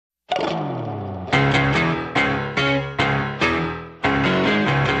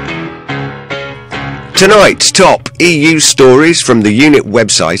Tonight's top EU stories from the unit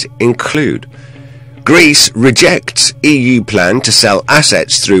website include: Greece rejects EU plan to sell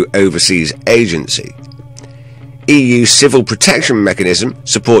assets through overseas agency. EU civil protection mechanism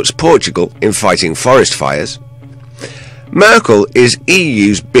supports Portugal in fighting forest fires. Merkel is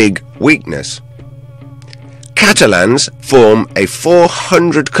EU's big weakness. Catalans form a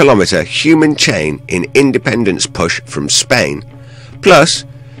 400-kilometre human chain in independence push from Spain. Plus,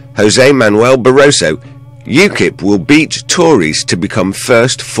 José Manuel Barroso, Ukip will beat Tories to become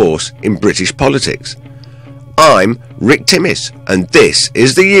first force in British politics. I'm Rick Timmis, and this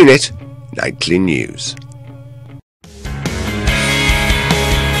is the Unit Nightly News.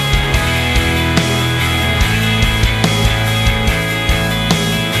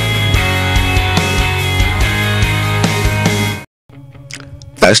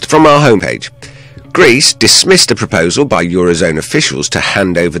 First, from our homepage. Greece dismissed a proposal by Eurozone officials to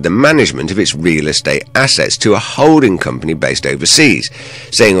hand over the management of its real estate assets to a holding company based overseas,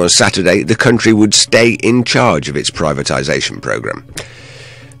 saying on Saturday the country would stay in charge of its privatisation programme.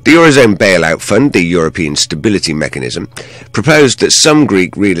 The Eurozone bailout fund, the European Stability Mechanism, proposed that some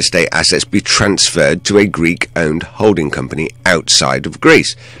Greek real estate assets be transferred to a Greek-owned holding company outside of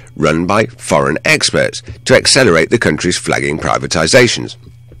Greece, run by foreign experts, to accelerate the country's flagging privatisations.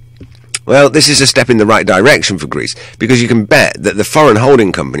 Well, this is a step in the right direction for Greece, because you can bet that the foreign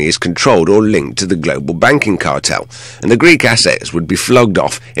holding company is controlled or linked to the global banking cartel, and the Greek assets would be flogged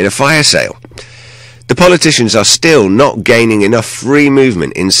off in a fire sale. The politicians are still not gaining enough free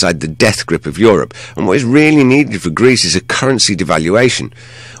movement inside the death grip of Europe, and what is really needed for Greece is a currency devaluation.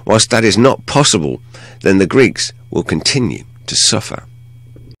 Whilst that is not possible, then the Greeks will continue to suffer.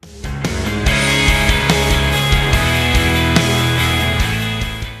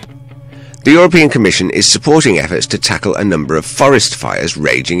 The European Commission is supporting efforts to tackle a number of forest fires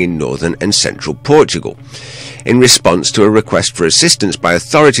raging in northern and central Portugal. In response to a request for assistance by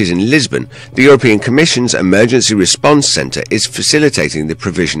authorities in Lisbon, the European Commission's Emergency Response Centre is facilitating the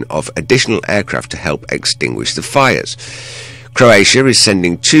provision of additional aircraft to help extinguish the fires. Croatia is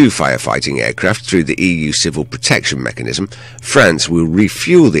sending 2 firefighting aircraft through the EU Civil Protection Mechanism. France will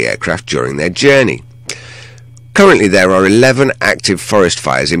refuel the aircraft during their journey. Currently there are 11 active forest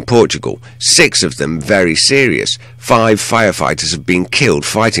fires in Portugal, 6 of them very serious. 5 firefighters have been killed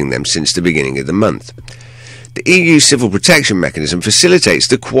fighting them since the beginning of the month. The EU Civil Protection Mechanism facilitates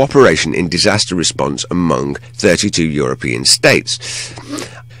the cooperation in disaster response among 32 European states.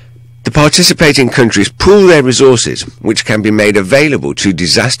 The participating countries pool their resources, which can be made available to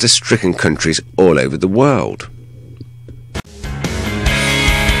disaster-stricken countries all over the world.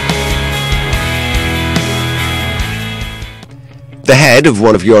 The head of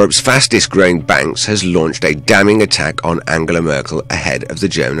one of Europe's fastest-growing banks has launched a damning attack on Angela Merkel ahead of the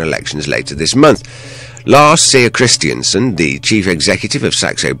German elections later this month. Lars Seher Christiansen, the chief executive of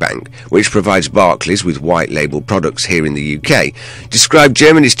Saxo Bank, which provides Barclays with white-label products here in the UK, described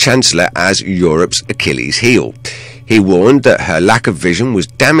Germany's Chancellor as Europe's Achilles heel. He warned that her lack of vision was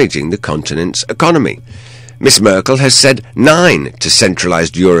damaging the continent's economy. Miss Merkel has said 9 to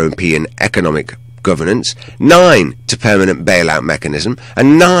centralised European economic governance, 9 to permanent bailout mechanism,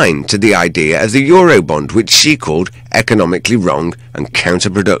 and 9 to the idea of the Eurobond, which she called economically wrong and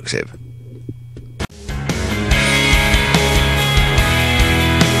counterproductive.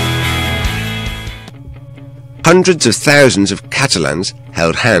 Hundreds of thousands of Catalans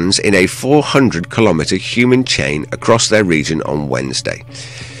held hands in a 400-kilometre human chain across their region on Wednesday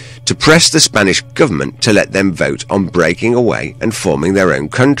to press the Spanish government to let them vote on breaking away and forming their own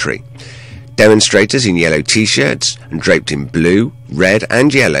country. Demonstrators in yellow t-shirts and draped in blue, red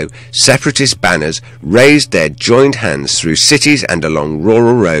and yellow separatist banners raised their joined hands through cities and along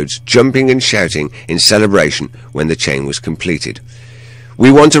rural roads, jumping and shouting in celebration when the chain was completed.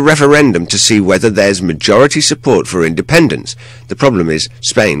 We want a referendum to see whether there's majority support for independence. The problem is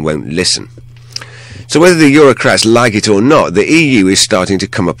Spain won't listen. So whether the Eurocrats like it or not, the EU is starting to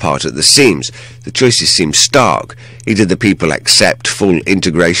come apart at the seams. The choices seem stark. Either the people accept full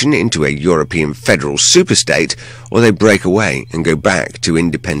integration into a European federal superstate, or they break away and go back to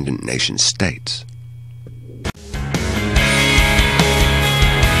independent nation-states.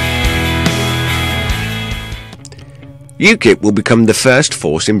 Ukip will become the first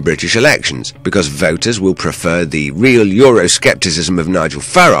force in British elections because voters will prefer the real Euroscepticism of Nigel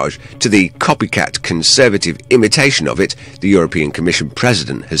Farage to the copycat Conservative imitation of it, the European Commission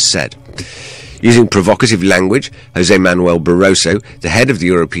President has said. Using provocative language, José Manuel Barroso, the head of the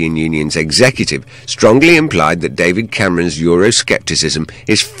European Union's executive, strongly implied that David Cameron's Euroscepticism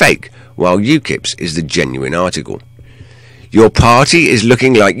is fake, while Ukip's is the genuine article. Your party is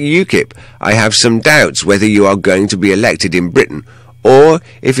looking like Ukip. I have some doubts whether you are going to be elected in Britain, or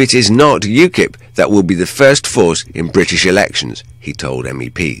if it is not Ukip that will be the first force in British elections, he told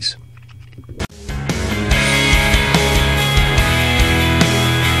MEPs.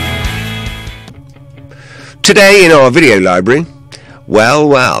 Today in our video library,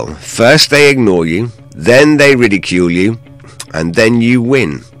 well, first they ignore you, then they ridicule you, and then you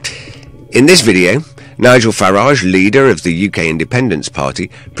win. In this video, Nigel Farage, leader of the UK Independence Party,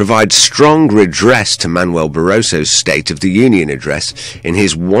 provides strong redress to Manuel Barroso's State of the Union address. In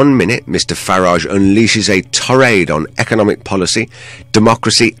his 1 minute, Mr Farage unleashes a tirade on economic policy,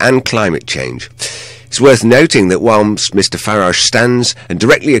 democracy and climate change. It's worth noting that whilst Mr Farage stands and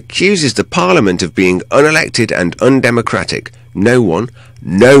directly accuses the Parliament of being unelected and undemocratic, no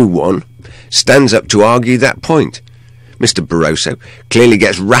one stands up to argue that point. Mr Barosso clearly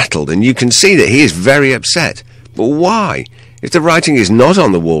gets rattled, and you can see that he is very upset. But why? If the writing is not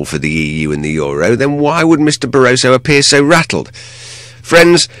on the wall for the EU and the Euro, then why would Mr Barosso appear so rattled?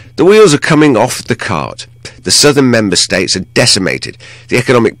 Friends, the wheels are coming off the cart. The southern member states are decimated. The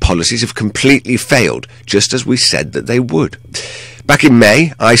economic policies have completely failed, just as we said that they would. Back in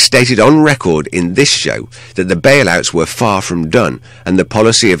May, I stated on record in this show that the bailouts were far from done, and the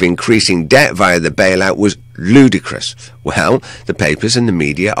policy of increasing debt via the bailout was ludicrous. Well, the papers and the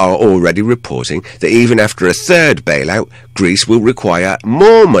media are already reporting that even after a third bailout, Greece will require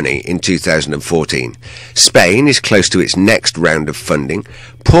more money in 2014. Spain is close to its next round of funding.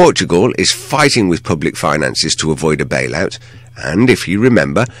 Portugal is fighting with public finances to avoid a bailout. And if you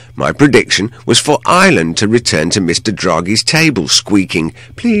remember, my prediction was for Ireland to return to Mr Draghi's table, squeaking,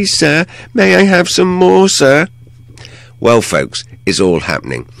 "Please, sir, may I have some more, sir?" Well, folks, it's all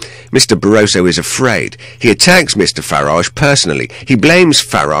happening. Mr Barosso is afraid. He attacks Mr Farage personally. He blames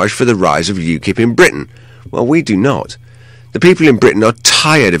Farage for the rise of UKIP in Britain. Well, we do not. The people in Britain are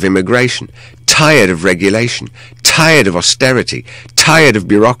tired of immigration, tired of regulation, tired of austerity, tired of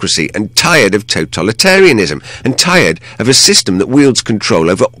bureaucracy, and tired of totalitarianism, and tired of a system that wields control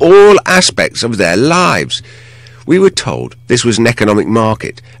over all aspects of their lives. We were told this was an economic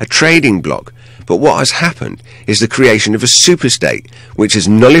market, a trading bloc, but what has happened is the creation of a superstate, which has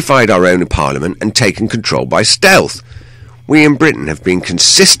nullified our own parliament and taken control by stealth. We in Britain have been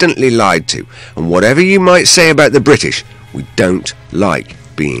consistently lied to, and whatever you might say about the British, we don't like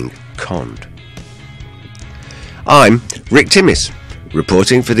being conned. I'm Rick Timmis,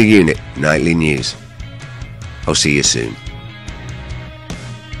 reporting for the Unit Nightly News. I'll see you soon.